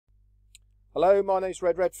Hello, my name is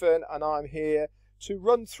Redfern and I'm here to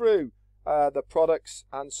run through the products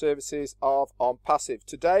and services of OnPassive.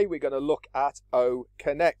 Today we're going to look at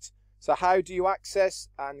OConnect. So how do you access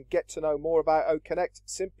and get to know more about OConnect?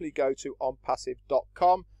 Simply go to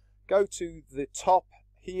onpassive.com, go to the top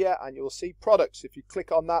here and you'll see products. If you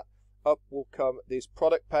click on that, up will come this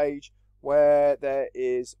product page where there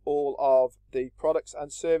is all of the products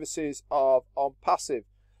and services of OnPassive.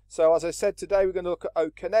 So as I said, today we're going to look at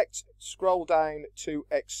OConnect. Scroll down to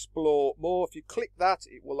explore more. If you click that,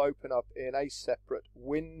 it will open up in a separate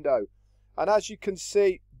window. And as you can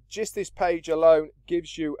see, just this page alone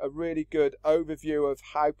gives you a really good overview of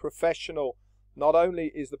how professional not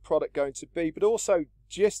only is the product going to be, but also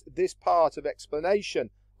just this part of explanation.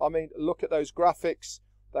 I mean, look at those graphics.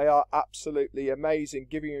 They are absolutely amazing,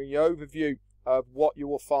 giving you an overview of what you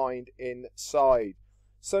will find inside.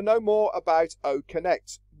 So know more about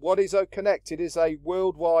OConnect. What is OConnect? It is a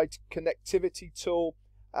worldwide connectivity tool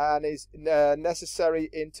and is necessary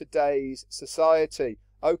in today's society.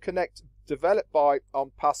 OConnect, developed by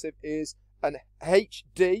OnPassive, is an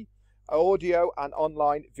HD audio and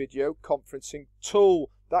online video conferencing tool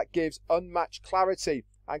that gives unmatched clarity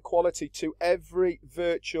and quality to every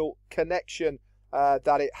virtual connection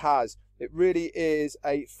that it has. It really is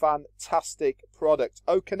a fantastic product.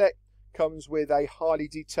 OConnect comes with a highly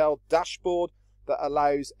detailed dashboard that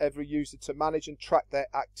allows every user to manage and track their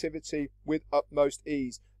activity with utmost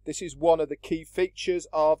ease. This is one of the key features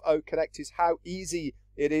of OConnect, is how easy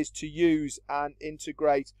it is to use and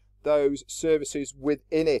integrate those services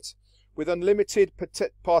within it. With unlimited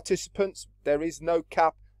participants, there is no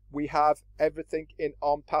cap. We have everything in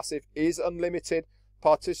OnPassive is unlimited.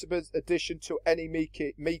 Participants addition to any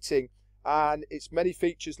meeting, and its many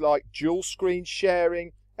features like dual screen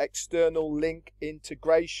sharing, external link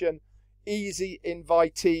integration, easy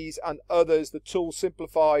invitees and others. The tool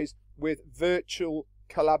simplifies with virtual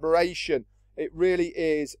collaboration. It really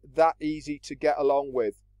is that easy to get along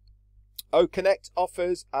with. OConnect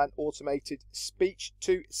offers an automated speech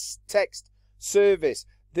to text service.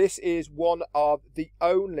 This is one of the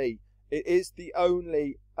only, it is the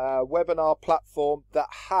only webinar platform that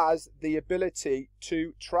has the ability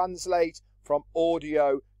to translate from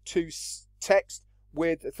audio to text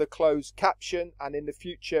with the closed caption, and in the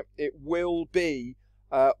future it will be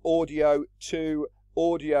audio to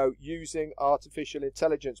audio using artificial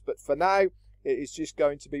intelligence, but for now it is just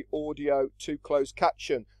going to be audio to closed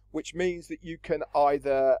caption, which means that you can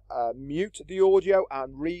either mute the audio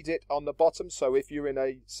and read it on the bottom. So if you're in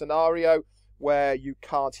a scenario where you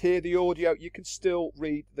can't hear the audio, you can still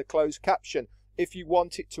read the closed caption. If you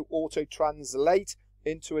want it to auto translate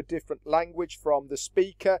into a different language from the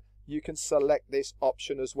speaker, you can select this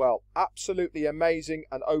option as well. Absolutely amazing,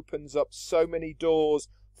 and opens up so many doors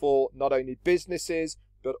for not only businesses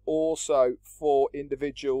but also for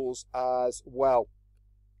individuals as well.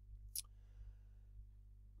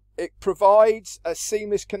 It provides a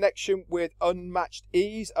seamless connection with unmatched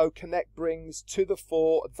ease. OConnect brings to the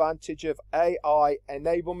fore advantage of AI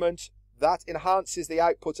enablement that enhances the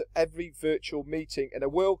output of every virtual meeting in a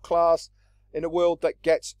world that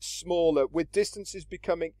gets smaller, with distances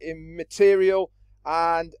becoming immaterial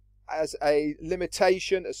and as a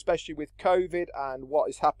limitation, especially with COVID and what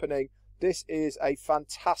is happening. This is a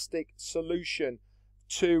fantastic solution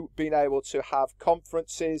to being able to have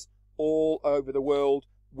conferences all over the world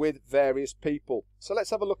with various people. So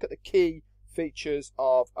let's have a look at the key features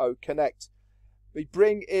of OConnect. We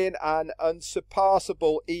bring in an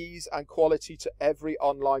unsurpassable ease and quality to every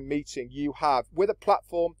online meeting you have, with a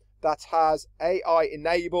platform that has AI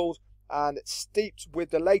enabled and steeped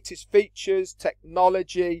with the latest features,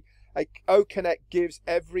 technology. OConnect gives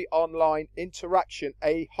every online interaction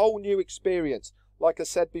a whole new experience. Like I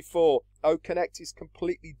said before, OConnect is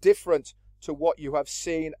completely different to what you have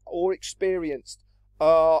seen or experienced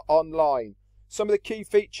online. Some of the key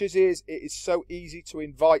features is it is so easy to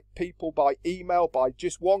invite people by email. By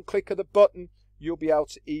just one click of the button, you'll be able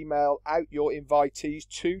to email out your invitees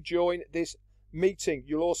to join this meeting.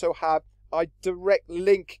 You'll also have a direct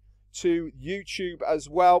link to YouTube as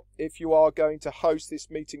well if you are going to host this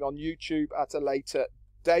meeting on YouTube at a later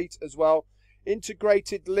date as well.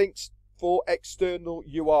 Integrated links for external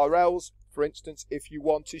URLs. For instance, if you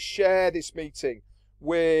want to share this meeting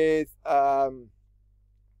with other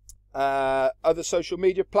social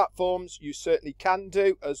media platforms, you certainly can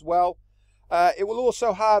do as well. It will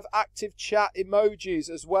also have active chat emojis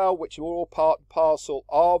as well, which are all part and parcel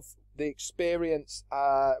of the experience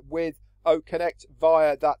with OConnect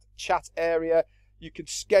via that chat area. You can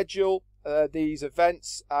schedule these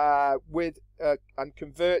events and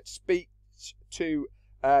convert speech to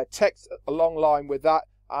text along line with that,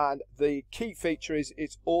 and the key feature is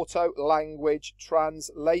it's auto language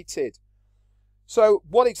translated. So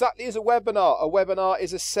what exactly is a webinar? A webinar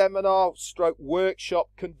is a seminar stroke workshop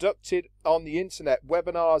conducted on the internet.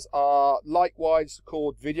 Webinars are likewise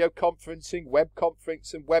called video conferencing, web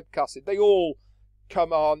conferencing, and webcasting. They all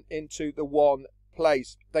come on into the one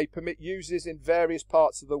place. They permit users in various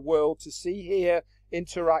parts of the world to see, hear,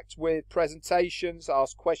 interact with presentations,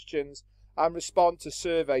 ask questions, and respond to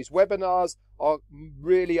surveys. Webinars are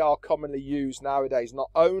commonly used nowadays, not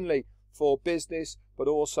only for business but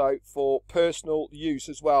also for personal use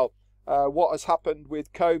as well. What has happened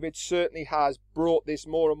with COVID certainly has brought this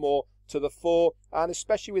more and more to the fore, and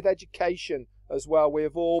especially with education as well. We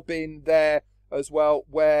have all been there as well,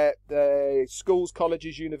 where the schools,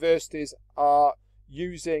 colleges, universities are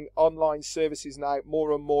using online services now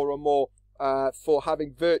more and more and more for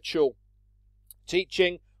having virtual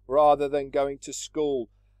teaching rather than going to school.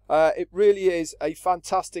 It really is a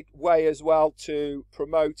fantastic way as well to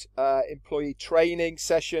promote employee training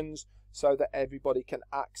sessions so that everybody can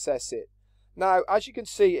access it. Now, as you can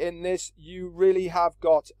see in this, you really have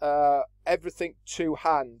got everything to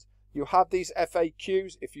hand. You have these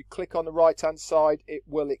FAQs. If you click on the right hand side, it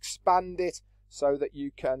will expand it so that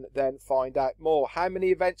you can then find out more. How many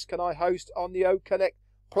events can I host on the OConnect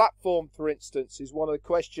platform, for instance, is one of the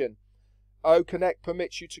questions. OConnect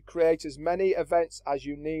permits you to create as many events as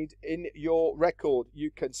you need in your record. You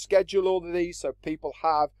can schedule all of these so people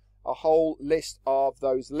have a whole list of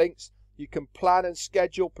those links. You can plan and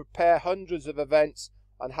schedule, prepare hundreds of events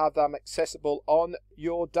and have them accessible on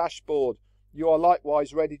your dashboard. You are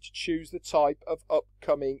likewise ready to choose the type of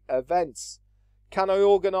upcoming events. Can I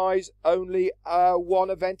organise only one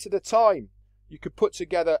event at a time? You could put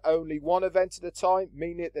together only one event at a time,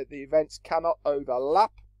 meaning that the events cannot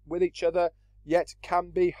overlap with each other, yet can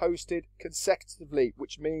be hosted consecutively,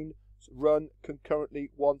 which means run concurrently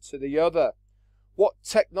one to the other. What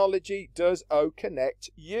technology does OConnect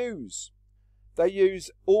use? They use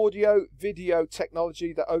audio video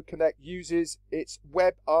technology. That OConnect uses its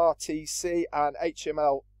WebRTC and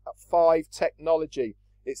HTML5 technology.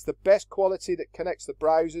 It's the best quality that connects the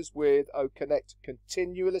browsers with OConnect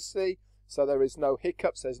continuously, so there is no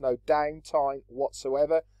hiccups, there's no downtime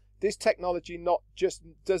whatsoever. This technology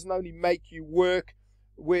doesn't only make you work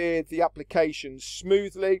with the application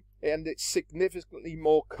smoothly, and it's significantly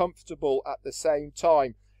more comfortable at the same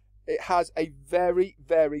time. It has a very,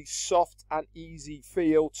 very soft and easy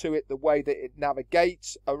feel to it, the way that it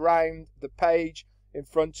navigates around the page in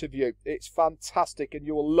front of you. It's fantastic and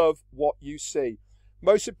you will love what you see.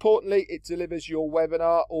 Most importantly, it delivers your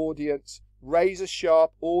webinar audience razor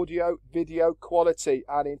sharp audio video quality,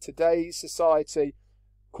 and in today's society,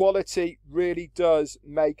 quality really does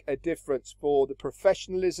make a difference for the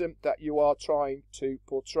professionalism that you are trying to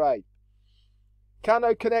portray. Can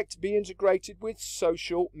OConnect be integrated with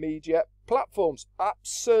social media platforms?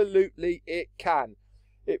 Absolutely it can.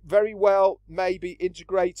 It very well may be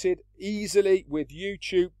integrated easily with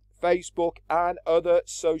YouTube, Facebook and other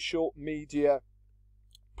social media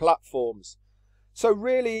platforms. So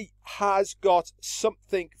really has got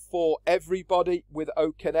something for everybody with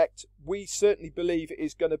OConnect. We certainly believe it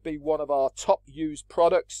is going to be one of our top used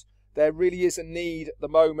products. There really is a need at the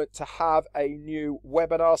moment to have a new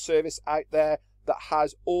webinar service out there that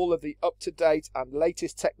has all of the up-to-date and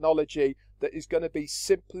latest technology that is going to be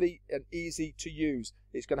simply and easy to use.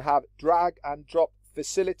 It's going to have drag and drop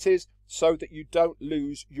facilities so that you don't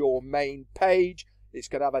lose your main page. It's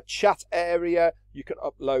going to have a chat area. You can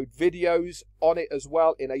upload videos on it as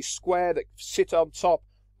well in a square that sit on top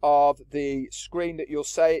of the screen that you're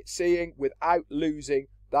seeing without losing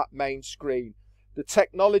that main screen. The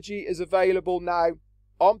technology is available now.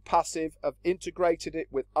 OnPassive have integrated it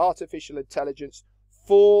with artificial intelligence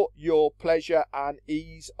for your pleasure and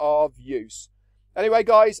ease of use. Anyway,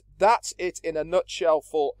 guys, that's it in a nutshell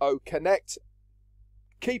for OConnect.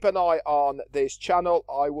 Keep an eye on this channel.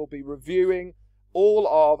 I will be reviewing all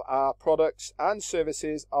of our products and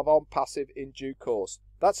services of OnPassive in due course.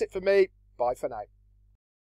 That's it for me. Bye for now.